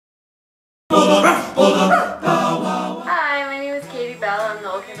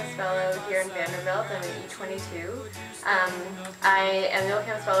22. I am the Yale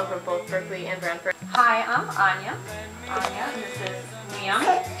Campus Fellow for both Berkeley and Brantford. Hi, I'm Anya. And this is Liam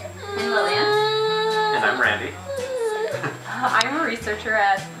and Lillian. And I'm Randy. I'm a researcher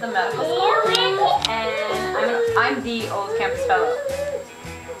at the medical school, and I'm the Old Campus Fellow.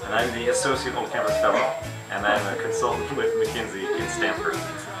 And I'm the Associate Old Campus Fellow, and I'm a consultant with McKinsey in Stanford.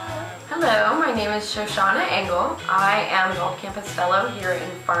 Hello, my name is Shoshana Engel. I am an Old Campus Fellow here in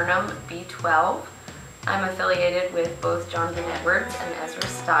Farnham B12. I'm affiliated with both Jonathan Edwards and Ezra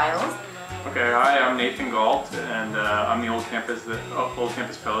Stiles. Okay, hi, I'm Nathan Galt, and I'm the Old Campus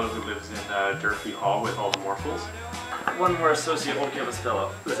Fellow who lives in Durfee Hall with all the Morsels. One more Associate Old Campus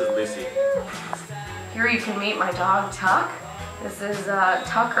Fellow. This is Lucy. Here you can meet my dog, Tuck. This is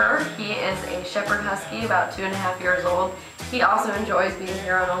Tucker. He is a Shepherd Husky, about 2.5 years old. He also enjoys being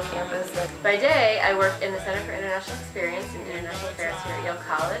here on Old Campus. By day, I work in the Center for International Experience and International Affairs here at Yale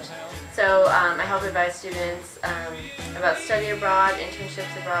College. So I help advise students about study abroad,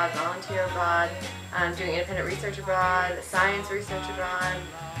 internships abroad, volunteer abroad, doing independent research abroad, science research abroad,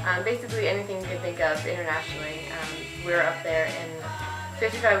 basically anything you can think of internationally. We're up there in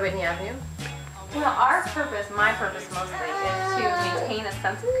 55 Whitney Avenue. Well, our purpose, my purpose mostly, is to maintain a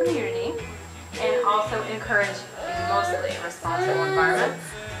sense of community and also encourage a mostly responsible environment.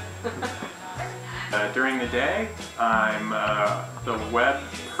 During the day, I'm the web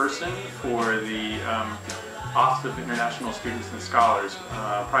person for the Office of International Students and Scholars.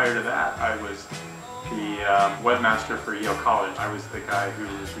 Prior to that, I was the webmaster for Yale College. I was the guy who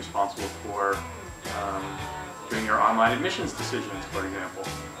was responsible for doing your online admissions decisions, for example.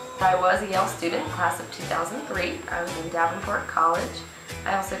 I was a Yale student, class of 2003. I was in Davenport College.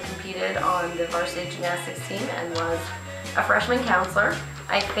 I also competed on the varsity gymnastics team and was a freshman counselor.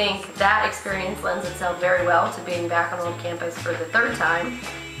 I think that experience lends itself very well to being back on Old Campus for the third time.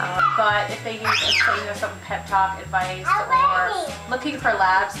 But if they need, some pep talk advice or looking for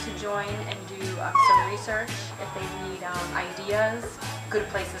labs to join and do some research, if they need ideas, good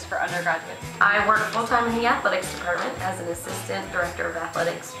places for undergraduates. I work full-time in the athletics department as an assistant director of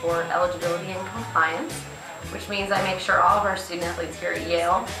athletics for eligibility and compliance, which means I make sure all of our student athletes here at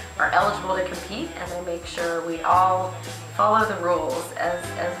Yale are eligible to compete, and I make sure we all follow the rules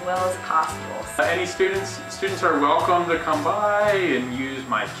as well as possible. Any students are welcome to come by and use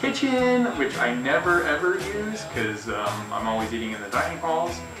my kitchen, which I never ever use because I'm always eating in the dining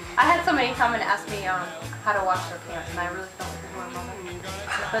halls. I had somebody come and ask me how to wash their pants, and I really felt like they were a moment.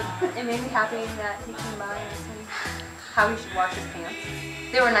 But it made me happy that he came by and asked me how he should wash his pants.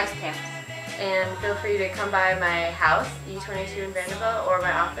 They were nice pants. And feel free to come by my house, E22 in Vanderbilt, or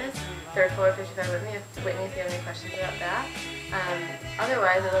my office, 3rd floor, 55 Whitney, if you have any questions about that.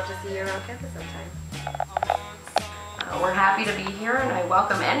 Otherwise, I'd love to see you around campus sometime. We're happy to be here, and I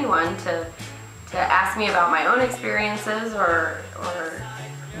welcome anyone to ask me about my own experiences or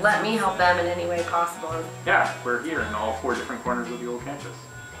let me help them in any way possible. Yeah, we're here in all 4 different corners of the Old Campus.